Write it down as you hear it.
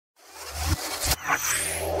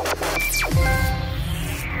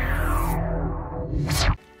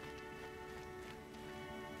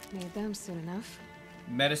Need them soon enough.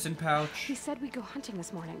 Medicine pouch. He said we'd go hunting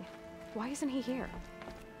this morning. Why isn't he here?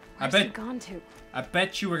 I Where's he gone to? I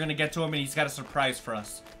bet you we're gonna get to him and he's got a surprise for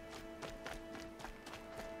us.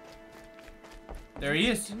 There he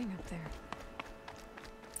is. What's he doing up there?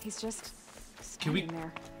 He's just standing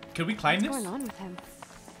there. Can we climb this? What's going on with him?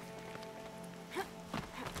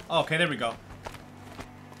 Oh, okay, there we go.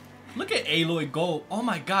 Look at Aloy go. Oh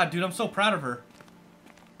my god, dude, I'm so proud of her.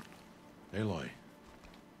 Aloy,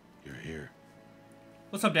 you're here.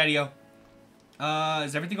 What's up, Daddy-O?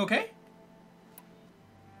 Is everything okay?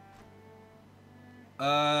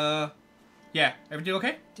 Yeah, everything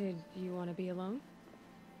okay? Did you want to be alone?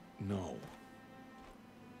 No.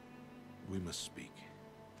 We must speak.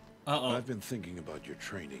 Uh-oh. I've been thinking about your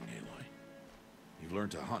training, Aloy. You've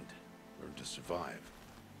learned to hunt, learned to survive.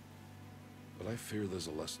 But I fear there's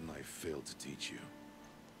a lesson I failed to teach you.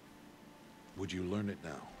 Would you learn it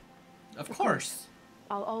now? Of course.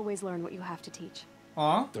 I'll always learn what you have to teach.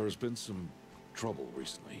 Aw. There has been some trouble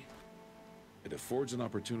recently. It affords an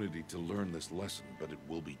opportunity to learn this lesson, but it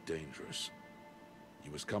will be dangerous.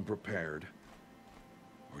 You must come prepared,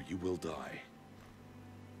 or you will die.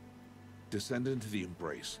 Descend into the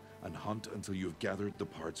Embrace and hunt until you have gathered the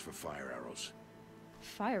parts for fire arrows.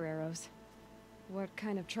 Fire arrows? What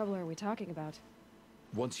kind of trouble are we talking about?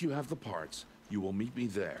 Once you have the parts, you will meet me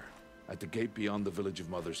there, at the gate beyond the village of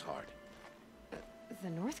Mother's Heart. The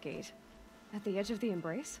North Gate? At the edge of the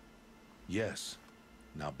Embrace? Yes.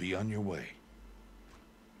 Now be on your way.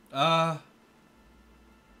 Yeah,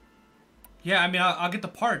 I mean, I'll get the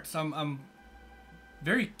parts. I'm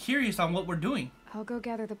very curious on what we're doing. I'll go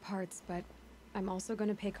gather the parts, but I'm also going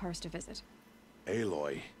to pay Karst a visit.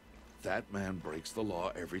 Aloy, that man breaks the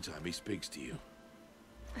law every time he speaks to you.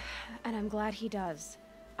 And I'm glad he does.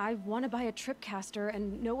 I want to buy a tripcaster,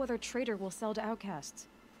 and no other trader will sell to outcasts.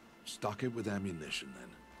 Stock it with ammunition, then.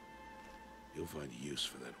 You'll find use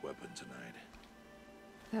for that weapon tonight.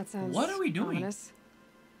 That sounds What are we doing? ominous.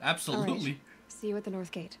 Absolutely. All right. See you at the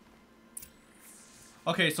North Gate.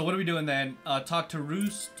 Okay, so what are we doing then? Talk to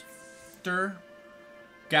Rooster.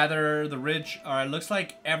 Gather the ridge. Alright, looks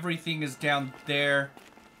like everything is down there.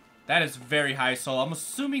 That is very high, so I'm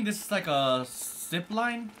assuming this is like a zip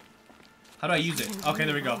line. How do I use it? Okay,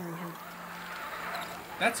 there we go.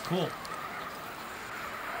 That's cool.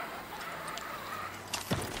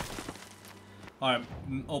 Alright,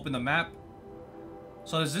 open the map.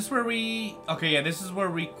 So is this where we... Okay, yeah, this is where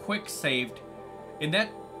we quick saved. In that...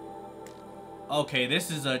 Okay, this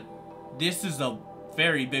is a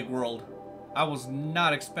very big world. I was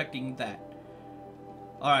not expecting that.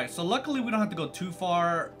 Alright, so luckily we don't have to go too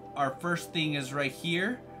far. Our first thing is right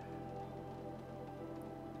here.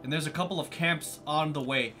 And there's a couple of camps on the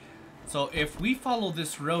way. So if we follow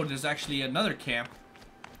this road, there's actually another camp.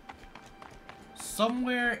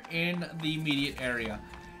 Somewhere in the immediate area.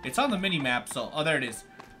 It's on the mini-map, so... Oh, there it is.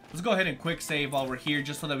 Let's go ahead and quick save while we're here,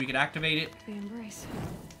 just so that we can activate it. The Embrace.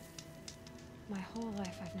 My whole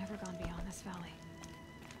life, I've never gone beyond this valley.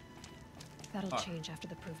 That'll change after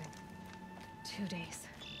the proving. 2 days.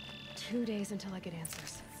 2 days until I get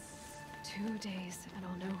answers. 2 days, and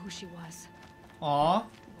I'll know who she was. Aww.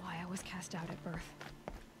 Why I was cast out at birth.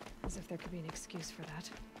 As if there could be an excuse for that.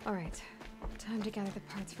 Alright. Time to gather the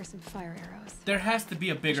parts for some fire arrows. There has to be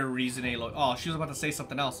a bigger reason, Aloy. Oh, she was about to say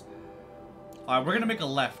something else. Alright, we're gonna make a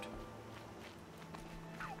left.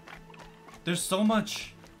 There's so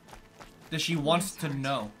much that she wants to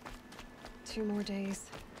know. 2 more days,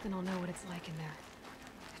 and I'll know what it's like in there.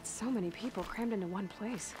 It's so many people crammed into one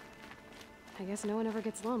place. I guess no one ever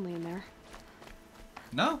gets lonely in there.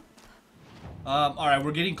 No. Alright,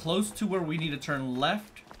 we're getting close to where we need to turn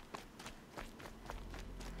left.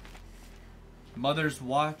 Mother's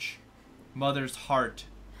Watch. Mother's Heart.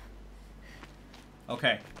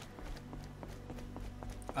 Okay.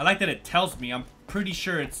 I like that it tells me. I'm pretty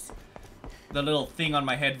sure it's the little thing on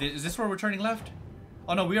my head. Is this where we're turning left?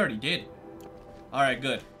 Oh no, we already did. Alright,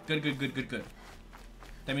 good. Good.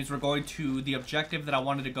 That means we're going to the objective that I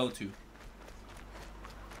wanted to go to.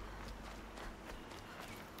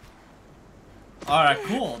 Alright,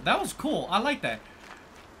 cool. That was cool. I like that.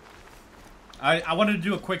 I wanted to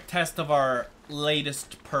do a quick test of our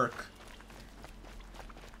latest perk.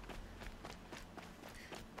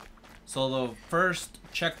 So the first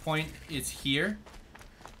checkpoint is here.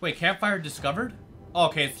 Wait, campfire discovered? Oh,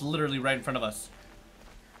 okay, it's literally right in front of us.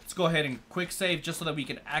 Let's go ahead and quick save just so that we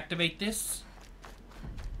can activate this.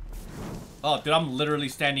 Oh, dude, I'm literally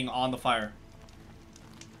standing on the fire.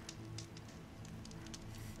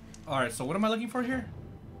 Alright, so what am I looking for here?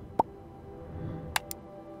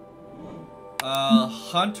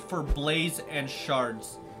 Hunt for blaze and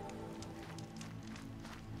shards.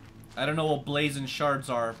 I don't know what blaze and shards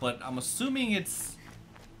are, but I'm assuming it's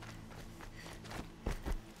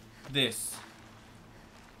this.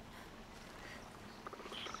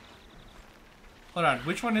 Hold on,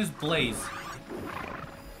 which one is blaze?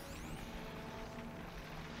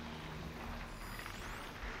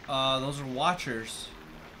 Those are watchers.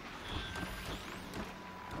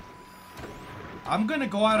 I'm gonna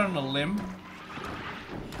go out on a limb.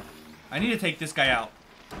 I need to take this guy out.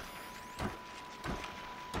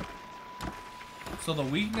 So the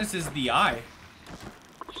weakness is the eye.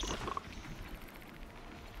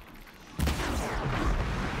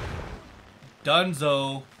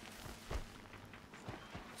 Dunzo.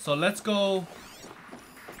 So let's go.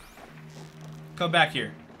 Come back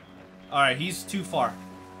here. Alright, he's too far.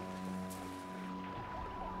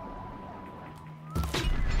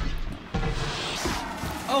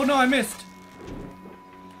 Oh no, I missed.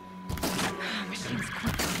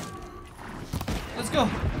 Let's go.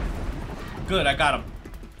 Good, I got him.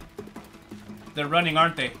 They're running,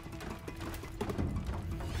 aren't they?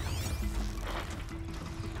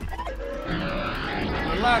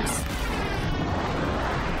 Relax.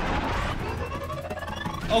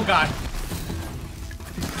 Oh god.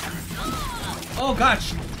 Oh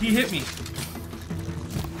gosh, he hit me.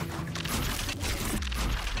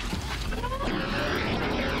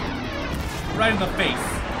 Right in the face.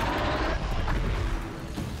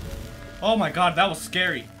 Oh my god, that was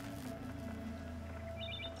scary.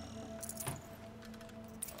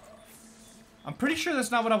 I'm pretty sure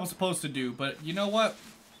that's not what I was supposed to do, but you know what?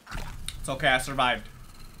 It's okay, I survived.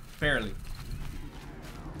 Barely.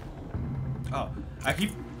 Oh, I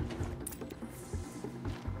keep...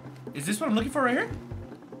 Is this what I'm looking for right here?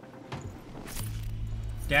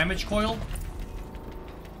 Damage coil?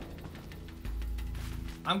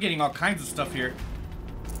 I'm getting all kinds of stuff here.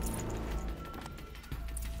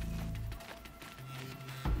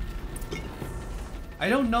 I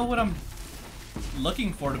don't know what I'm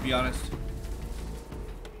looking for, to be honest.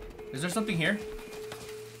 Is there something here?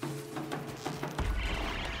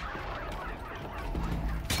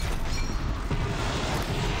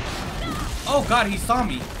 Oh god, he saw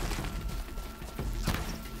me.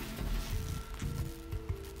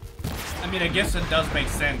 I mean, I guess it does make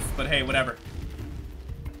sense, but hey, whatever.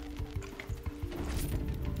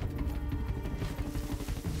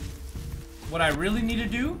 What I really need to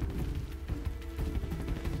do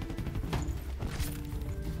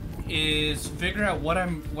is figure out what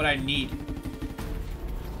I need.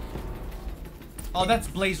 Oh, that's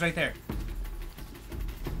Blaze right there.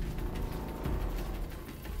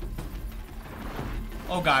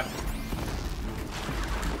 Oh god.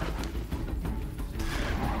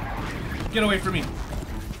 Get away from me.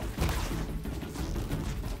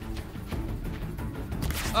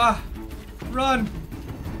 Ah, run.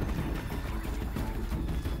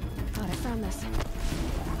 Thought I found this.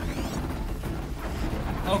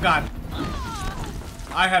 Oh god.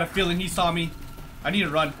 I had a feeling he saw me. I need to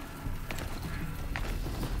run.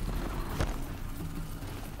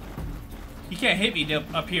 He can't hit me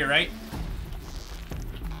up here, right?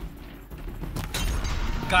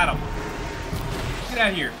 Got him. Get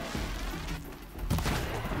out of here.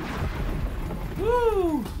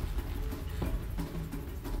 Woo!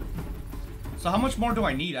 So how much more do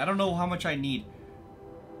I need? I don't know how much I need.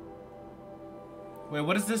 Wait,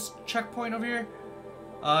 what is this checkpoint over here?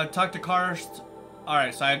 Talk to cars.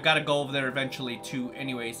 Alright, so I gotta go over there eventually too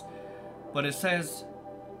anyways. But it says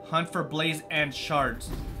hunt for blaze and shards.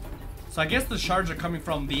 So I guess the shards are coming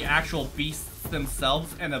from the actual beasts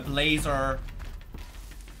themselves, and the blaze are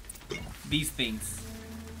these things.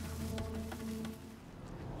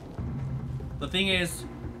 The thing is,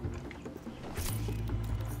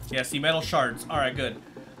 yeah, see, metal shards. Alright, good.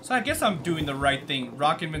 So I guess I'm doing the right thing.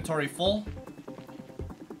 Rock inventory full.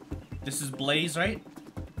 This is blaze, right?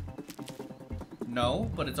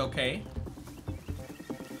 No, but it's okay.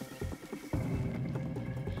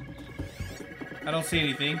 I don't see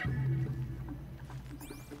anything.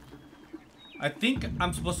 I think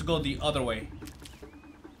I'm supposed to go the other way.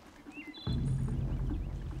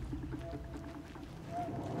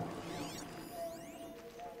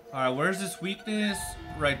 Alright, where's this weakness?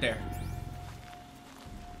 Right there.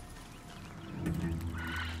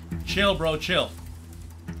 Chill, bro, chill.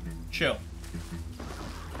 Chill.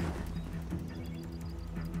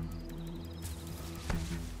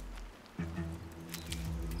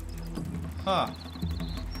 Huh.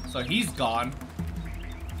 So he's gone.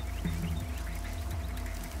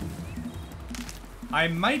 I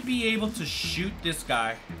might be able to shoot this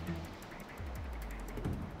guy.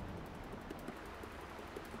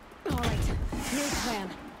 Alright, new plan.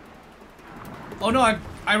 Oh no,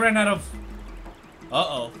 I ran out of...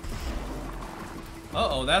 Uh-oh.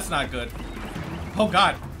 Uh-oh, that's not good. Oh,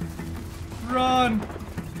 God. Run!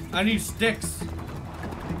 I need sticks.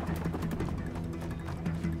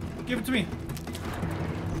 Give it to me.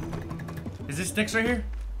 Is this sticks right here?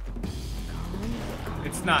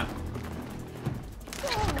 It's not.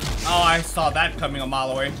 Oh, I saw that coming a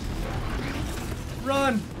mile away.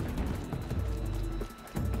 Run!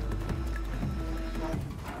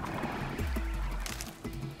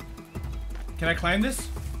 Can I climb this?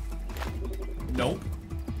 Nope.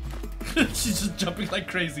 She's just jumping like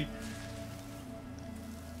crazy.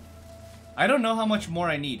 I don't know how much more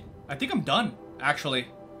I need. I think I'm done, actually.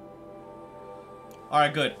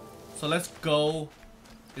 Alright, good. So let's go.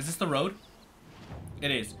 Is this the road?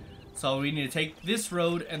 It is. So we need to take this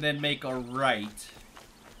road and then make a right.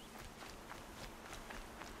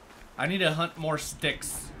 I need to hunt more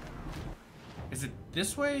sticks. Is it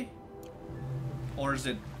this way? Or is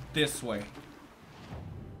it this way?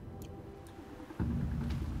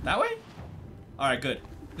 That way? Alright, good.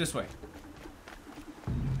 This way.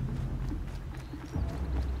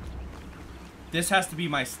 This has to be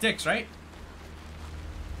my sticks, right?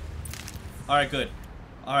 Alright, good.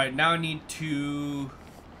 Alright, now I need to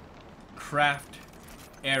craft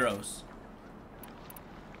arrows.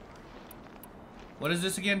 What is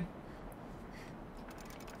this again?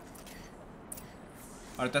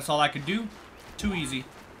 Alright, that's all I could do. Too easy.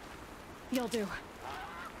 You'll do.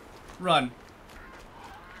 Run.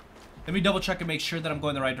 Let me double check and make sure that I'm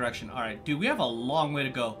going the right direction. Alright, dude, we have a long way to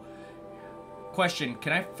go. Question,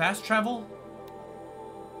 can I fast travel?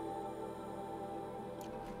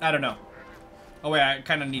 I don't know. Oh wait, I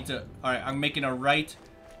kind of need to... Alright, I'm making a right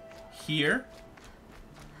here.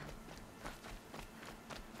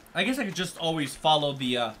 I guess I could just always follow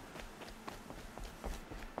the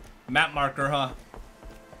map marker, huh?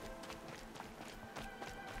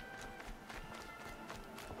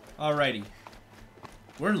 Alrighty.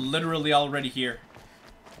 We're literally already here.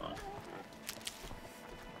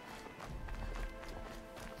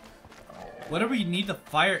 What do we need to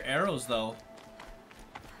fire arrows, though?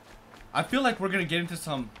 I feel like we're gonna get into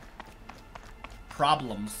some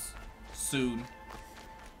problems soon.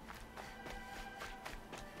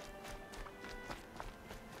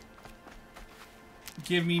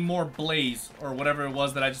 Give me more blaze, or whatever it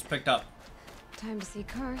was that I just picked up. Time to see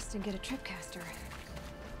Karst and get a tripcaster.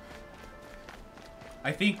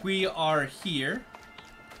 I think we are here.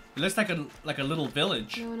 It looks like a little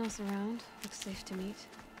village. No one else around. Looks safe to meet.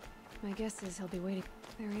 My guess is he'll be waiting.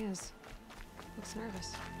 There he is. Looks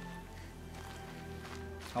nervous.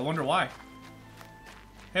 I wonder why.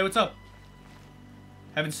 Hey, what's up?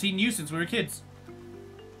 Haven't seen you since we were kids.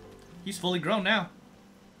 He's fully grown now.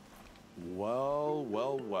 Well,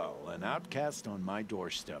 well, well. An outcast on my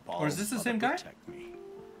doorstep. Or is this the same guy? Protect me.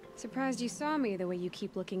 Surprised you saw me the way you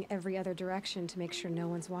keep looking every other direction to make sure no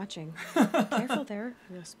one's watching. Careful there,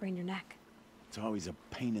 you'll sprain your neck. It's always a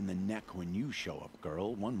pain in the neck when you show up,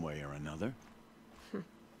 girl, one way or another.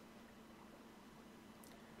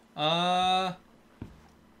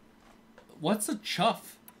 What's a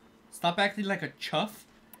chuff? Stop acting like a chuff.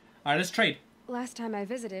 Alright, let's trade. Last time I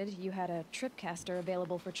visited, you had a tripcaster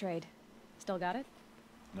available for trade. Still got it?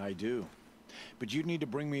 I do. But you'd need to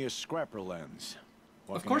bring me a scrapper lens.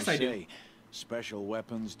 What Of course can I do. say? Special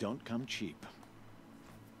weapons don't come cheap.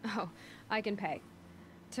 Oh, I can pay.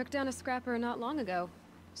 Took down a scrapper not long ago.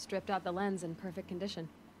 Stripped out the lens in perfect condition.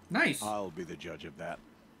 Nice. I'll be the judge of that.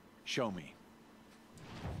 Show me.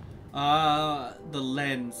 The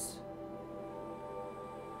lens.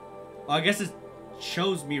 Well, I guess it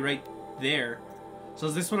shows me right there. So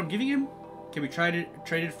is this what I'm giving him? Can we trade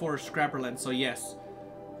it for a scrapper lens? So yes.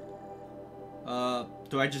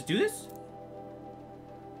 Do I just do this?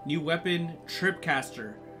 New weapon,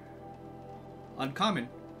 tripcaster. Uncommon.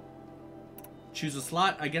 Choose a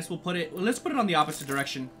slot. I guess we'll put it... Well, let's put it on the opposite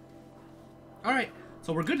direction. Alright.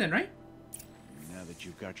 So we're good then, right? Now that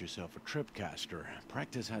you've got yourself a tripcaster,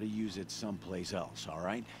 practice how to use it someplace else, all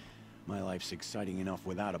right? My life's exciting enough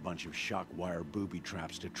without a bunch of shock wire booby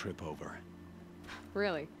traps to trip over.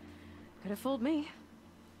 Really? Could have fooled me.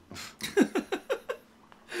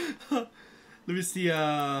 Let me see,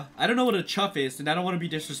 I don't know what a chuff is, and I don't want to be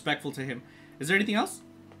disrespectful to him. Is there anything else?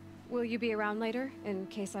 Will you be around later, in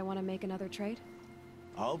case I want to make another trade?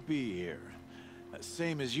 I'll be here.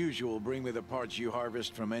 Same as usual, bring me the parts you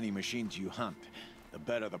harvest from any machines you hunt. The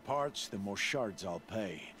better the parts, the more shards I'll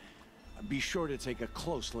pay. Be sure to take a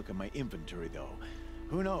close look at my inventory, though.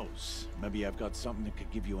 Who knows? Maybe I've got something that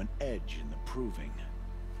could give you an edge in the proving.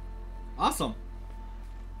 Awesome.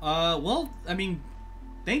 Well, I mean,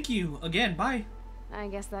 thank you again. Bye. I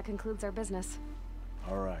guess that concludes our business.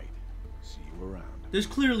 All right. See you around. There's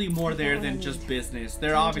clearly more there People I than just need. business.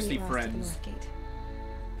 They're Time to obviously meet Rost at the friends. North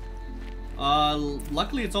Gate.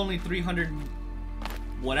 Luckily it's only 300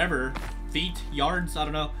 whatever feet, yards, I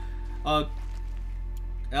don't know.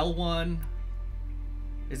 L1.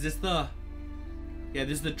 Is this the... Yeah,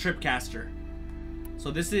 this is the Tripcaster.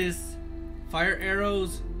 So this is fire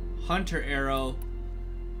arrows, hunter arrow,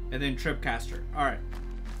 and then Tripcaster. Alright.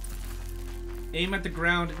 Aim at the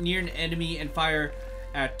ground near an enemy and fire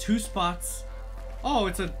at 2 spots. Oh,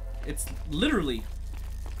 it's literally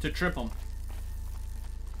to trip them.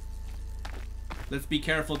 Let's be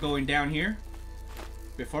careful going down here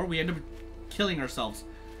before we end up killing ourselves.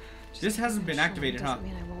 This hasn't been activated, huh? Doesn't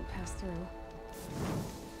mean I won't pass through.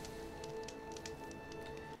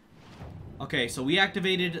 Okay, so we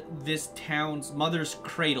activated this town's mother's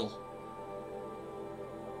cradle.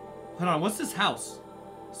 Hold on, what's this house?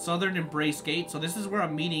 Southern Embrace Gate. So this is where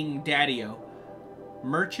I'm meeting Daddy-O.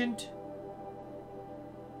 Merchant.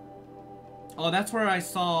 Oh, that's where I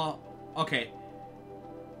saw... Okay.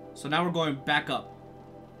 So now we're going back up.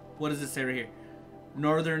 What does it say right here?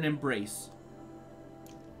 Northern Embrace.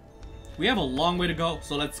 We have a long way to go,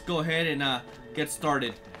 so let's go ahead and get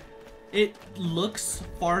started. It looks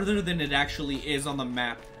farther than it actually is on the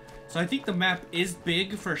map. So I think the map is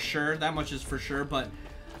big for sure. That much is for sure, but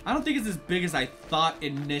I don't think it's as big as I thought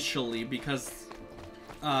initially, because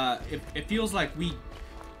it feels like we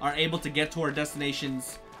are able to get to our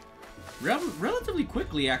destinations relatively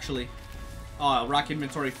quickly, actually. Oh, rock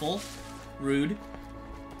inventory full. Rude.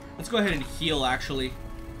 Let's go ahead and heal, actually.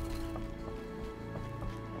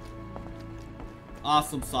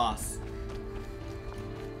 Awesome sauce.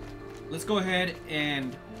 Let's go ahead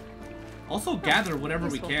and also gather whatever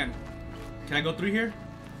we can. Can I go through here?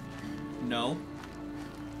 No.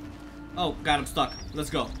 Oh, God, I'm stuck.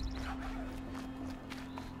 Let's go.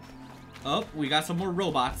 Oh, we got some more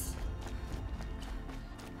robots.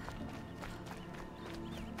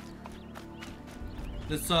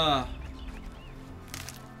 Let's,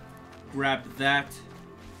 grab that.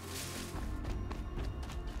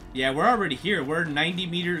 Yeah, we're already here. We're 90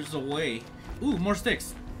 meters away. Ooh, more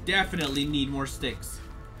sticks. Definitely need more sticks.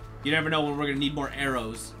 You never know when we're gonna need more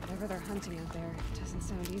arrows. Whatever they're hunting out there, it doesn't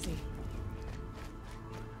sound easy.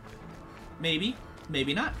 Maybe.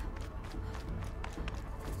 Maybe not.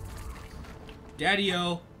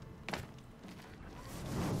 Daddy-O.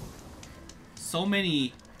 So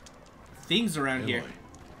many things around here.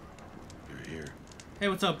 You're here. Hey,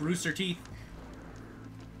 what's up, Rooster Teeth?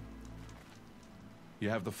 You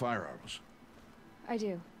have the fire arrows. I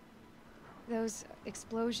do. Those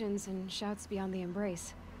explosions and shouts beyond the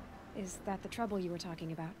embrace. Is that the trouble you were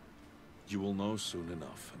talking about? You will know soon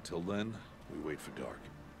enough. Until then, we wait for dark.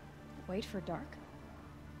 Wait for dark?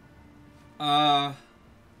 I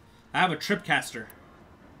have a Tripcaster.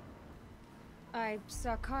 I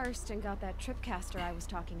saw Karst and got that Tripcaster I was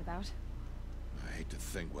talking about. I hate to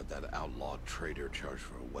think what that outlawed trader charged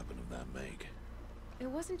for a weapon of that make. It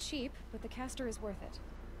wasn't cheap, but the caster is worth it.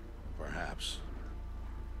 Perhaps.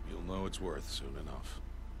 You'll know it's worth soon enough.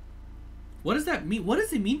 What does that mean? What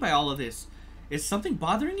does it mean by all of this? Is something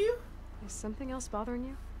bothering you? Is something else bothering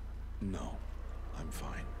you? No, I'm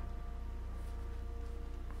fine.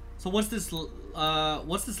 So what's this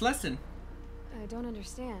lesson? I don't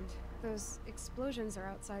understand. Those explosions are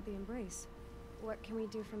outside the embrace. What can we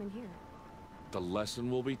do from in here? The lesson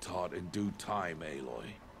will be taught in due time, Aloy.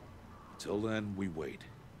 Till then, we wait.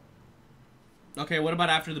 Okay, what about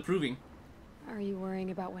after the proving? Are you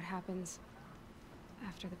worrying about what happens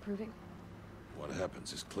after the proving? What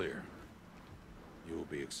happens is clear. You will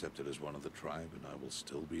be accepted as one of the tribe, and I will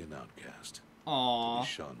still be an outcast. Aww. Be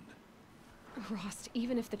shunned. Rost,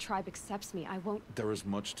 even if the tribe accepts me, I won't... There is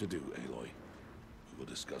much to do, Aloy. We will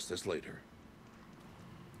discuss this later.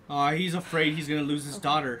 Aw, he's afraid he's gonna lose his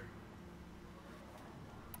daughter.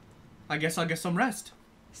 I guess I'll get some rest.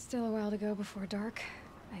 Still a while to go before dark.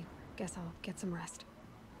 I guess I'll get some rest.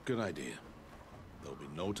 Good idea. There'll be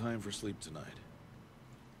no time for sleep tonight.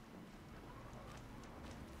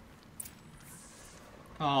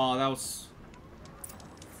 Oh, that was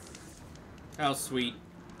sweet.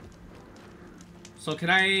 So can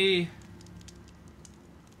I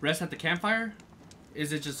rest at the campfire?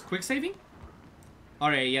 Is it just quick saving?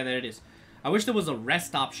 Alright, yeah, there it is. I wish there was a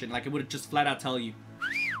rest option, like it would just flat out tell you.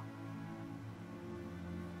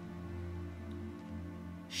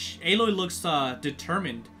 Aloy looks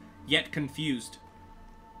determined, yet confused.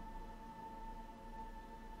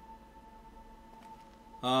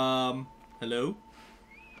 Hello?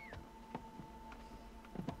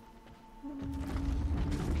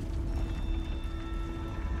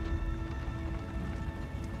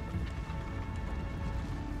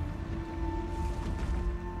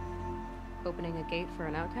 opening a gate for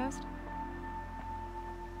an outcast?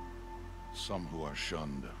 Some who are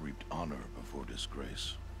shunned reaped honor before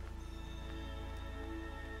disgrace.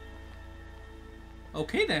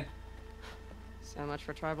 Okay then. So much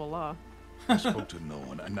for tribal law. I spoke to no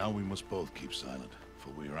one, and now we must both keep silent, for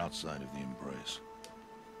we are outside of the embrace.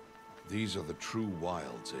 These are the true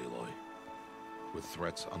wilds, Aloy, with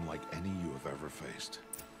threats unlike any you have ever faced.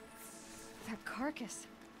 That carcass.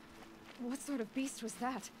 What sort of beast was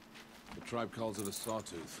that? The tribe calls it a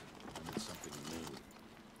sawtooth, and it's something new.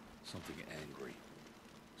 Something angry.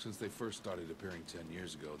 Since they first started appearing 10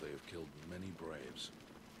 years ago, they have killed many braves.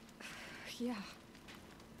 Yeah.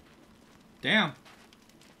 Damn.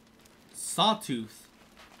 Sawtooth.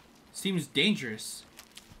 Seems dangerous.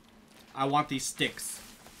 I want these sticks.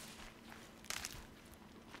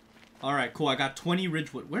 Alright, cool. I got 20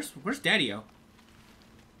 Ridgewood. Where's Daddy-O?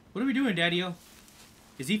 What are we doing, Daddy-O?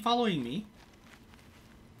 Is he following me?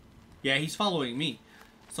 Yeah, he's following me.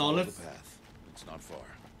 So Follow let's... the path. It's not far.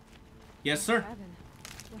 Yes, sir.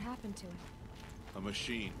 What happened to it? A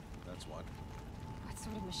machine, that's what. What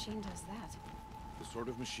sort of machine does that? The sort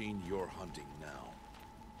of machine you're hunting now.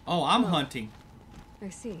 Oh, I'm hunting. I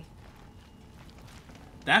see.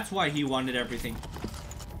 That's why he wanted everything.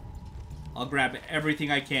 I'll grab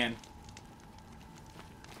everything I can.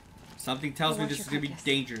 Something tells me this is going to be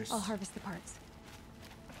dangerous. I'll harvest the parts.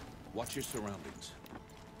 Watch your surroundings.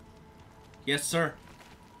 Yes, sir.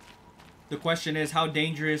 The question is, how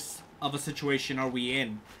dangerous of a situation are we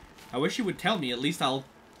in? I wish you would tell me. At least I'll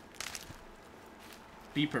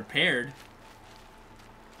be prepared.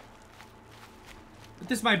 But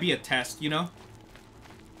this might be a test, you know?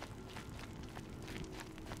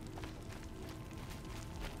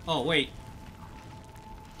 Oh, wait.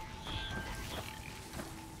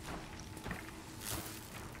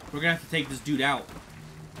 We're gonna have to take this dude out.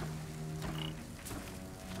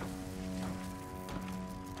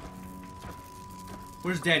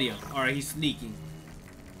 Where's Daddy-O? Alright, he's sneaking.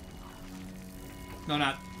 No,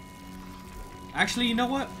 not. Actually, you know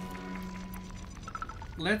what?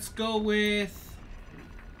 Let's go with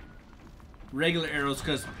regular arrows,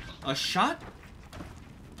 because a shot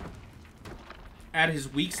at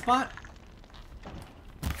his weak spot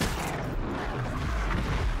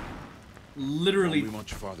literally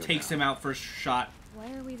takes him out first shot.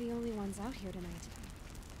 Why are we the only ones out here tonight?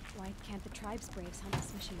 Why can't the tribe's braves hunt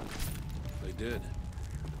this machine? They did.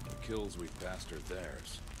 The kills we passed are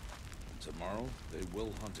theirs. Tomorrow, they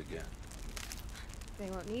will hunt again. They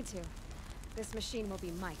won't need to. This machine will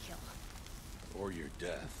be my kill. Or your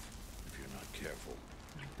death, if you're not careful.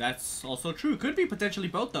 That's also true. Could be potentially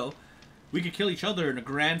both, though. We could kill each other in a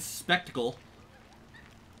grand spectacle.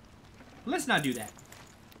 Let's not do that.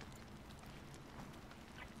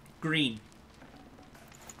 Green.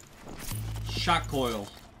 Shot coil.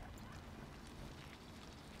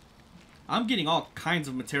 I'm getting all kinds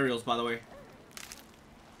of materials, by the way.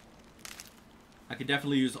 I could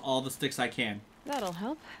definitely use all the sticks I can. That'll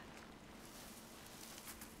help.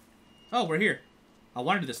 Oh, we're here. I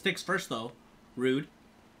wanted the sticks first, though. Rude.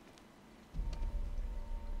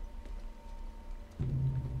 An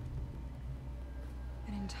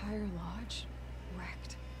entire lodge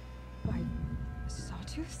wrecked by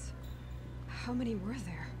sawtooths? How many were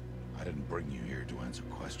there? I didn't bring you here to answer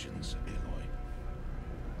questions, Aloy.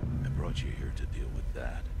 I brought you here to deal with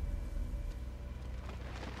that.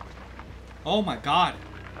 Oh my god.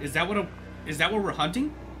 Is that what we're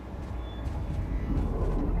hunting?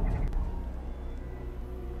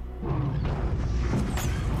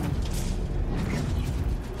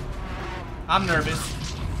 I'm nervous.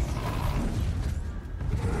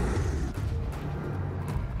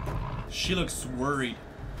 She looks worried.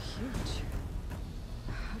 Huge.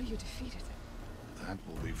 How do you defeat it? That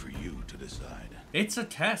will be for you to decide. It's a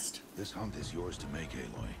test. This hunt is yours to make,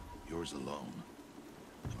 Aloy. Yours alone.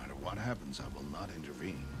 No matter what happens, I will not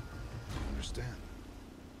intervene. You understand?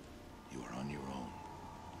 You are on your own.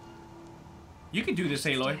 You can do this,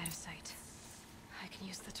 Aloy. Stay out of sight. I can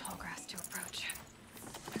use the tall grass to approach.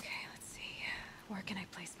 Okay, let's see. Where can I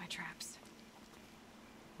place my traps?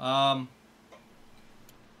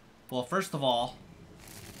 Well, first of all,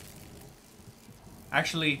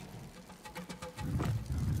 actually,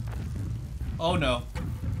 oh no,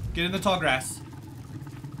 get in the tall grass.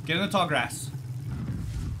 Get in the tall grass.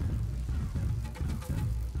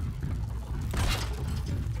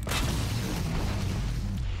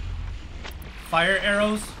 Fire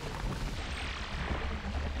arrows.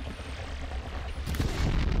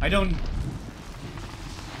 I don't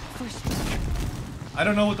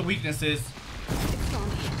know what the weakness is. It's on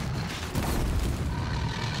me.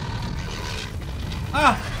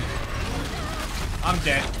 Ah! I'm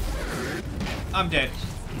dead. I'm dead.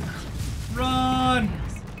 Run!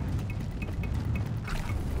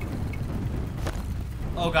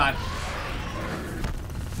 Oh god.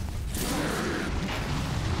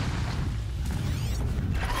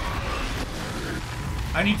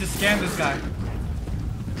 I need to scan this guy.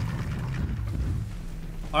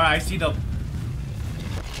 Alright, I see the...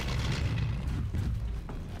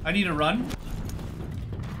 I need to run.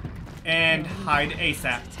 And hide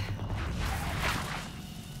ASAP.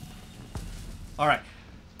 Alright.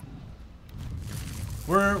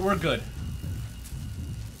 We're good.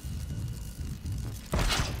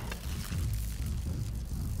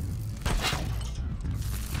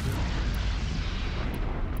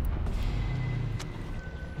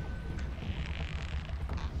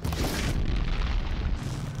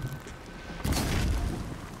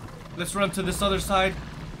 Let's run to this other side.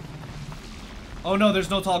 Oh no, there's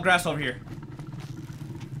no tall grass over here.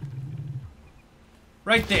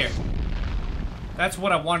 Right there. That's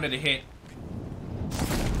what I wanted to hit.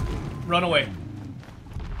 Run away.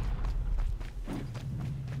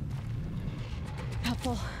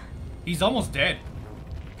 Helpful. He's almost dead.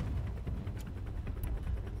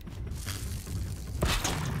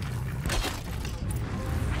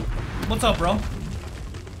 What's up, bro?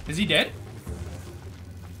 Is he dead?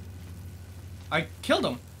 I killed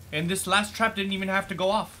him, and this last trap didn't even have to go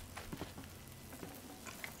off.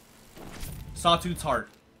 Sawtooth's heart.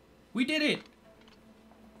 We did it.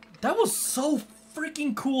 That was so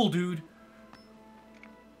freaking cool, dude.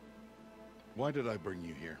 Why did I bring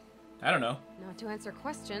you here? I don't know. Not to answer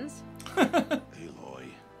questions. Aloy.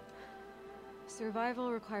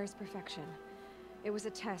 Survival requires perfection. It was a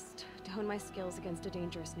test to hone my skills against a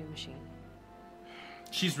dangerous new machine.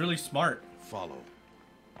 She's really smart. Follow.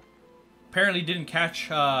 Apparently didn't catch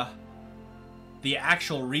the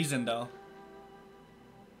actual reason, though.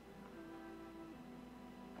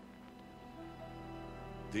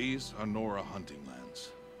 These are Nora hunting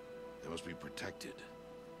lands. They must be protected.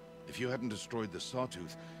 If you hadn't destroyed the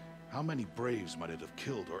Sawtooth, how many Braves might it have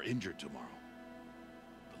killed or injured tomorrow?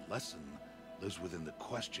 The lesson lives within the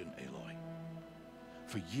question, Aloy.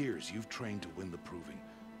 For years, you've trained to win the Proving,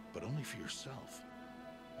 but only for yourself.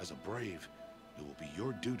 As a Brave, it will be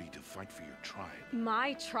your duty to fight for your tribe.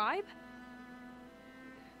 My tribe?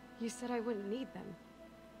 You said I wouldn't need them.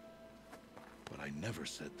 But I never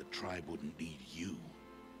said the tribe wouldn't need you.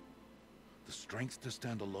 The strength to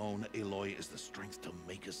stand alone, Aloy, is the strength to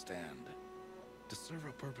make a stand. To serve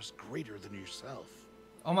a purpose greater than yourself.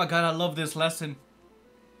 Oh my god, I love this lesson.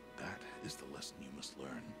 That is the lesson you must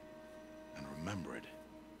learn. And remember it.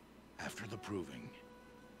 After the Proving,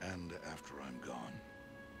 and after I'm gone.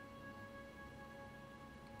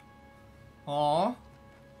 Aww.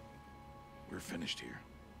 We're finished here.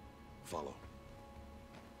 Follow.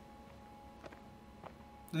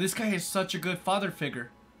 This guy is such a good father figure.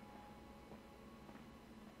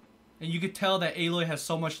 And you could tell that Aloy has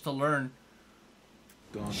so much to learn.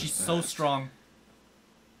 Dawn She's is so past. strong.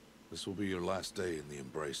 This will be your last day in the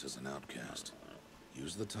Embrace as an outcast.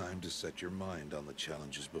 Use the time to set your mind on the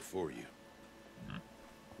challenges before you.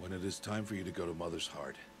 When it is time for you to go to Mother's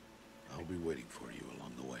Heart, I'll be waiting for you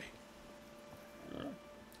along the way.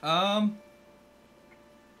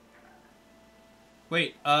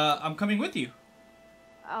 Wait, I'm coming with you.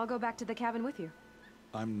 I'll go back to the cabin with you.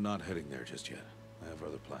 I'm not heading there just yet. I have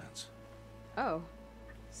other plans. Oh.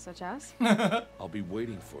 Such as? I'll be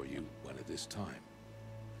waiting for you when it is time.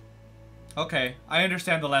 Okay, I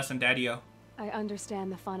understand the lesson, Daddy-o. I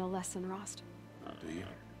understand the final lesson, Rost. Do you?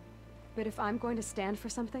 But if I'm going to stand for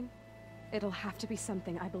something, it'll have to be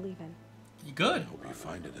something I believe in. You I good? hope you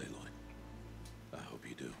find it, Aloy. I hope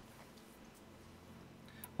you do.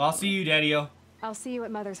 Well, I'll see you, Daddy-o. I'll see you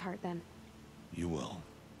at Mother's Heart then. You will.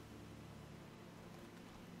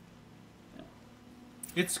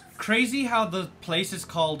 It's crazy how the place is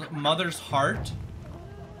called Mother's Heart.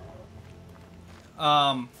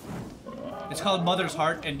 It's called Mother's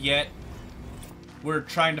Heart, and yet we're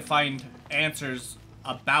trying to find answers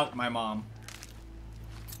about my mom.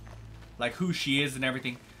 Like who she is and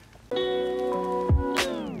everything.